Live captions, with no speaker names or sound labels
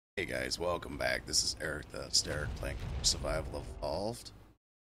Hey guys, welcome back. This is Eric, the Steric playing Survival Evolved.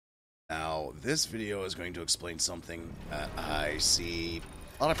 Now, this video is going to explain something that I see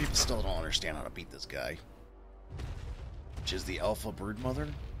a lot of people still don't understand how to beat this guy, which is the Alpha Broodmother.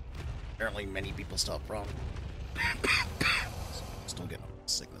 Apparently, many people still have problems. Still getting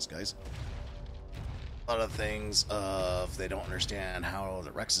sickness, guys. A lot of things of they don't understand how the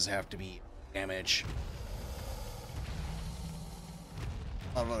Rexes have to be damaged.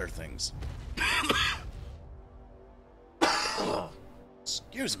 A lot of other things.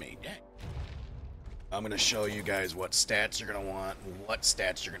 Excuse me. Dang. I'm going to show you guys what stats you're going to want, what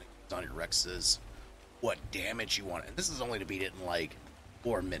stats you're going to use on your Rexes, what damage you want. And this is only to beat it in like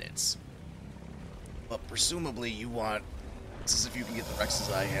 4 minutes. But presumably you want, this is if you can get the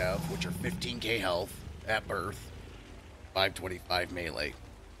Rexes I have, which are 15k health at birth, 525 melee.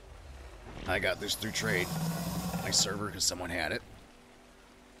 I got this through trade. My server, because someone had it.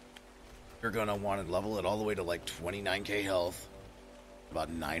 You're going to want to level it all the way to like 29k health,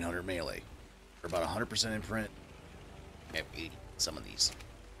 about 900 melee. Or about 100% imprint. I have 80 on some of these.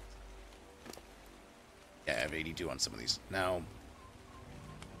 Yeah, I have 82 on some of these. Now,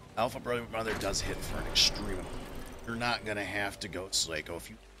 Alpha Broodmother does hit for an extreme amount. You're not going to have to go Psycho.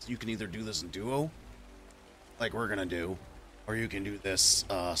 If you can either do this in duo, like we're going to do, or you can do this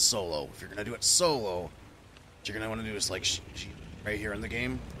solo. If you're going to do it solo, what you're going to want to do is like right here in the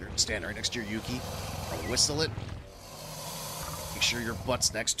game, you're going to stand right next to your Yuki, or whistle it. Make sure your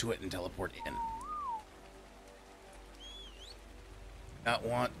butt's next to it and teleport in. Not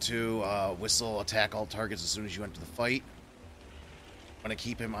want to whistle attack all targets as soon as you enter the fight. Want to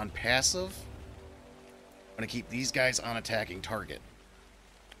keep him on passive. Want to keep these guys on attacking target.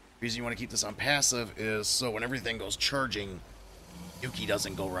 The reason you want to keep this on passive is so when everything goes charging, Yuki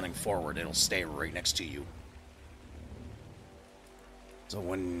doesn't go running forward. It'll stay right next to you. So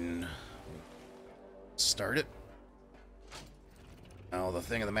when start it. Now the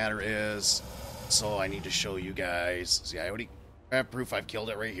thing of the matter is, so I need to show you guys. See, I already have proof I've killed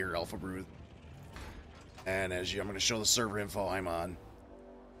it right here, Alpha Brood. And I'm going to show the server info I'm on.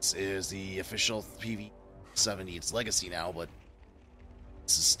 This is the official PV70. It's Legacy now, but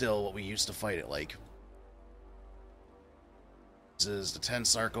this is still what we used to fight it like. This is the 10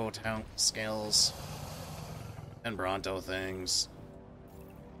 Sarco talent scales, 10 Bronto things.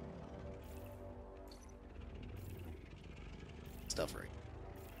 Stuff right.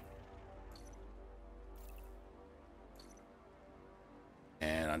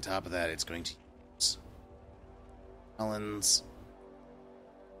 And on top of that, it's going to use Helens.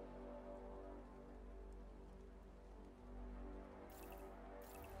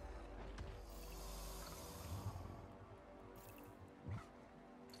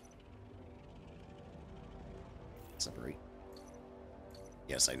 Separate.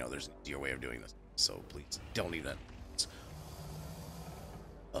 Yes, I know there's an easier way of doing this, so please don't even.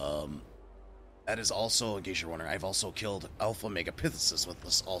 That is also, in case you're wondering, I've also killed Alpha Megapithecus with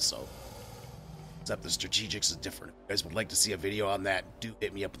this also. Except the strategics is different. If you guys would like to see a video on that, do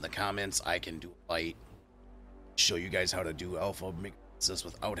hit me up in the comments. I can do a fight. Show you guys how to do Alpha Megapithecus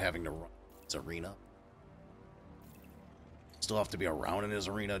without having to run his arena. Still have to be around in his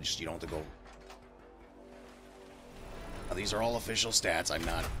arena, just you don't have to go. Now, these are all official stats. I'm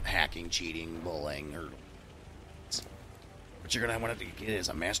not hacking, cheating, bullying, or... What you're going to want to get is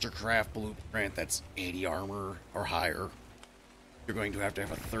a Mastercraft blueprint that's 80 armor or higher. You're going to have a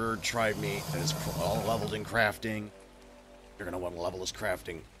third tribe mate that is all leveled in crafting. You're going to want to level this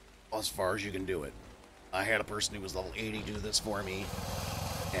crafting as far as you can do it. I had a person who was level 80 do this for me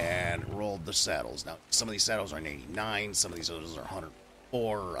and rolled the saddles. Now, some of these saddles are an 89, some of these others are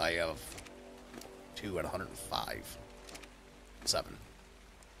 104. I have 2 at 105. 7.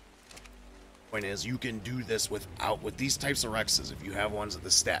 Point is, you can do this with these types of Rexes. If you have ones at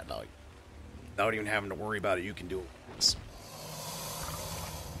the stat value, without even having to worry about it, you can do it with this.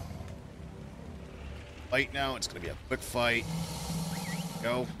 Fight now. It's going to be a quick fight.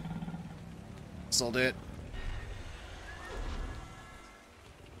 Go. Sold it.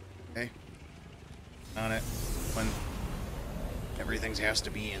 Okay. On it. When everything has to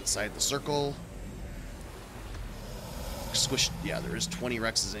be inside the circle. Squish. Yeah, there is 20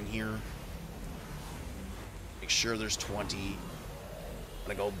 Rexes in here. Make sure there's 20. I'm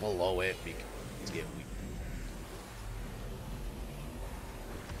gonna go below it because it's getting weak.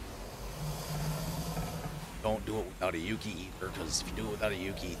 Don't do it without a Yuki either, because if you do it without a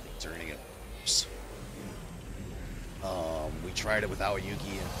Yuki, things are gonna get worse. We tried it without a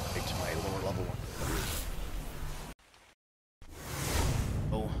Yuki and picked my lower level one.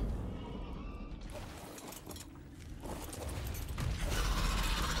 Oh.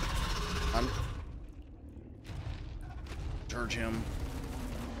 On. Charge him.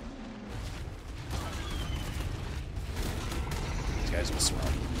 These guys will surround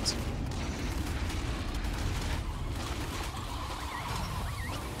him.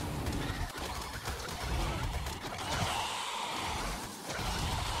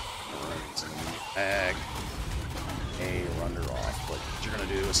 Bag. A run her off, but what you're gonna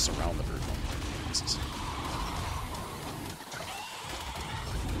do is surround the bird.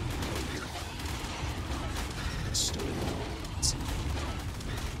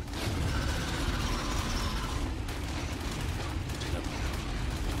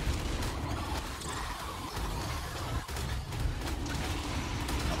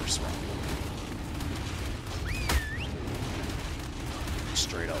 Another surround.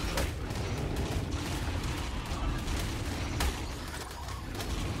 Straight out play.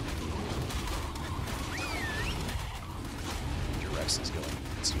 Is going,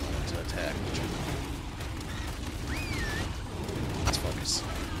 so you want him to attack. Let's focus.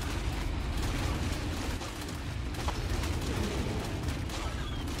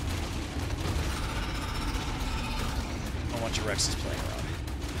 I don't want your Rexes playing around.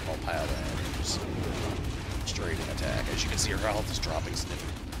 All piled in and just straight in attack. As you can see, her health is dropping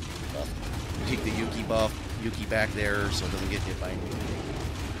significantly. Take the Yuki buff, Yuki back there so it doesn't get hit by anything.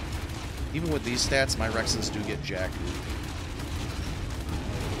 Even with these stats, my Rexes do get jacked.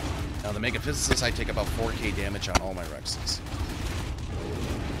 Now, the Mega Physicist, I take about 4k damage on all my Rexes.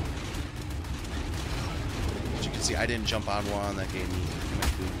 As you can see, I didn't jump on one that gave me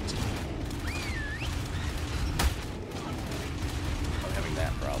boost. I'm having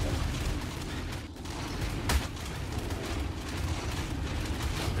that problem.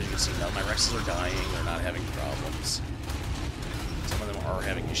 As you can see, none of my Rexes are dying. They're not having problems. Some of them are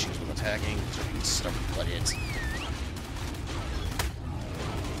having issues with attacking, so you can stubborn blood hits.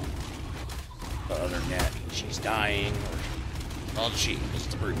 But other than that, she's dying, or well, she is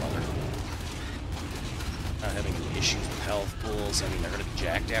the Broodmother. Not having any issues with health pools. I mean, they're gonna be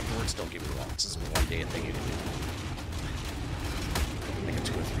jacked afterwards. Don't get me wrong. This is a one-day thing you can do. Like a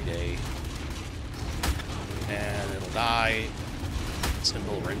 2 or 3 day, and it'll die.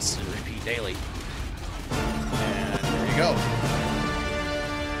 Simple rinse and repeat daily. And there you go.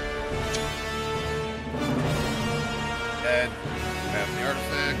 Dead. Have the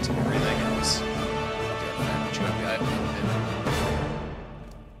artifact, everything else.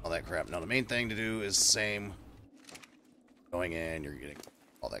 All that crap. Now the main thing to do is the same. Going in, you're getting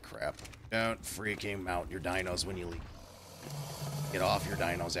all that crap. Don't freaking mount your dinos when you leave. Get off your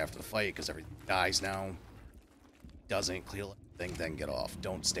dinos after the fight because everything dies now. Doesn't clear anything, then get off.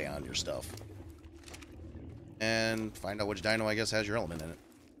 Don't stay on your stuff. And find out which dino I guess has your element in it.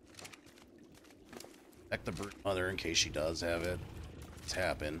 Check the Broodmother in case she does have it. It's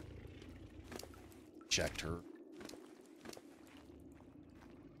happened. Checked her.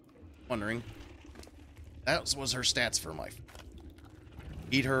 Wondering. That was her stats for life.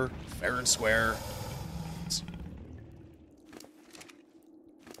 Beat her, fair and square. It's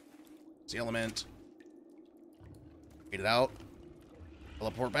the element. Beat it out.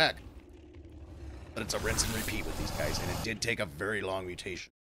 Teleport back. But it's a rinse and repeat with these guys, and it did take a very long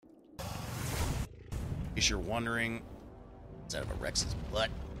mutation. In case you're wondering, instead of a Rex's butt,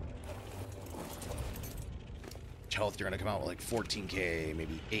 health you're gonna come out with like 14k,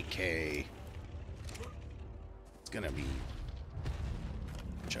 maybe 8k. It's gonna be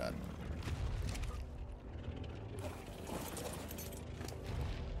shot.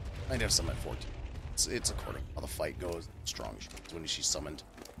 I'd have some at 14. It's according to how the fight goes. Strong when she's summoned.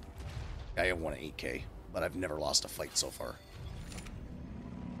 I have one at 8k, but I've never lost a fight so far.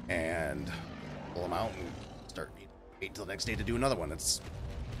 And pull them out and start wait until the next day to do another one.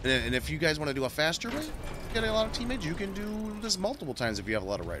 And if you guys want to do a faster way, get a lot of teammates, you can do this multiple times if you have a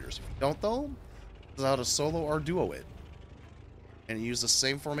lot of riders. If you don't, though, it's how to solo or duo it. And use the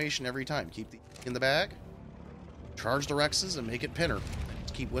same formation every time. Keep the in the bag, charge the Rexes, and make it pinner.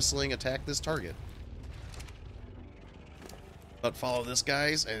 Just keep whistling, attack this target. But follow this,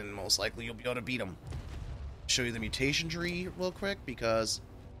 guys, and most likely you'll be able to beat them. Show you the mutation tree real quick, because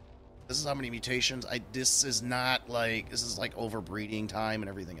this is how many mutations. This is not like, this is like overbreeding time and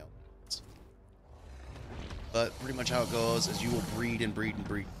everything else. But pretty much how it goes is you will breed and breed and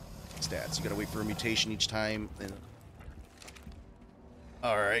breed stats. You gotta wait for a mutation each time.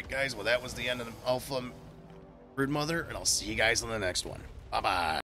 Alright, guys, well, that was the end of the Alpha Broodmother, and I'll see you guys on the next one. Bye-bye.